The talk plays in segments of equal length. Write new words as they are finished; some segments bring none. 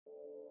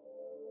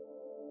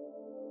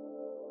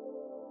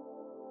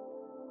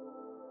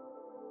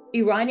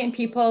Iranian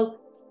people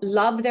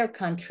love their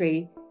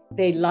country.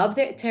 They love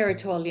their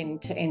territorial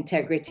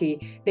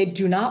integrity. They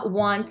do not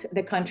want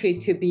the country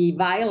to be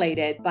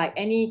violated by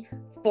any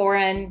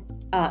foreign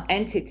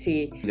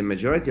entity. The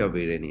majority of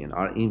Iranians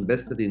are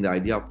invested in the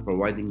idea of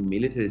providing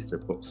military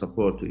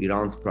support to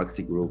Iran's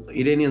proxy group.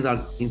 Iranians are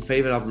in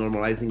favor of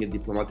normalizing a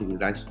diplomatic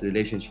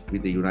relationship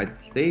with the United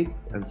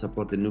States and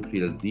support the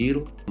nuclear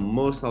deal.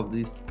 Most of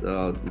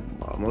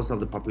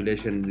the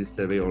population in this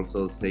survey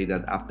also say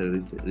that after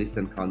this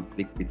recent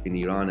conflict between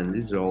Iran and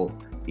Israel,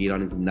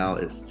 Iran is now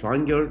a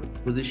stronger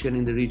position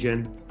in the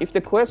region. If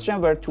the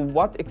question were to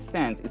what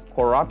extent is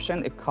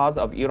corruption a cause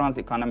of Iran's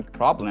economic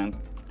problems,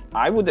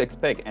 I would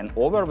expect an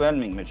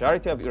overwhelming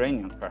majority of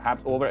Iranians,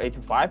 perhaps over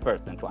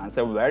 85%, to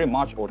answer very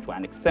much or to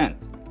an extent.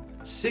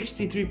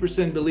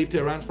 63% believe that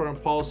Iran's foreign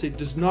policy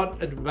does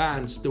not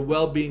advance the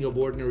well-being of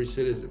ordinary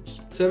citizens.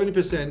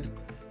 70%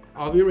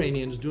 of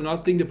Iranians do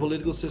not think the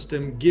political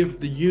system gives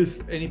the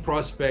youth any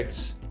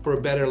prospects for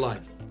a better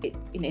life.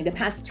 In the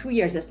past 2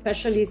 years,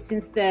 especially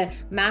since the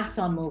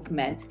Mahsa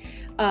movement,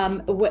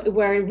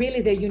 where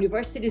really the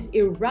universities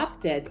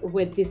erupted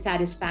with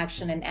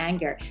dissatisfaction and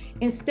anger,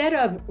 instead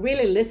of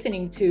really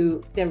listening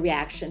to the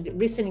reaction,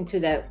 listening to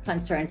the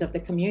concerns of the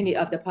community,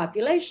 of the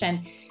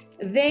population,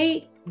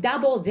 they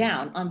doubled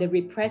down on the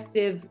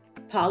repressive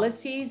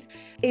policies.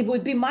 It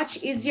would be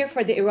much easier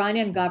for the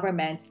Iranian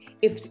government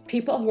if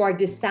people who are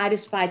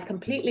dissatisfied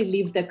completely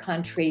leave the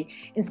country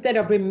instead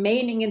of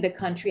remaining in the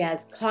country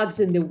as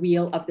cogs in the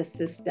wheel of the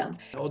system.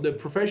 All the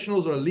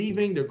professionals are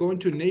leaving, they're going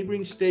to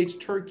neighboring states,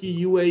 Turkey,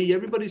 UAE,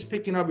 everybody's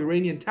picking up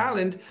Iranian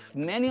talent.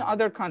 Many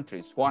other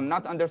countries who are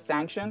not under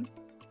sanction,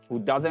 who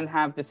doesn't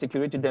have the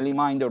security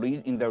dilemma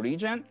in the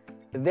region,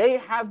 they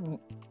have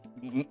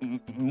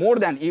more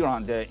than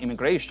Iran, the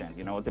immigration,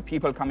 the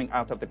people coming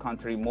out of the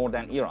country more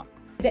than Iran.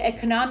 The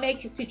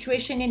economic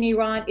situation in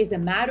Iran is a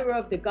matter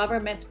of the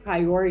government's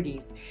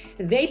priorities.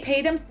 They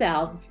pay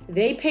themselves,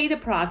 they pay the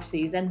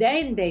proxies, and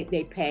then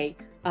they pay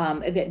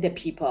the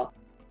people.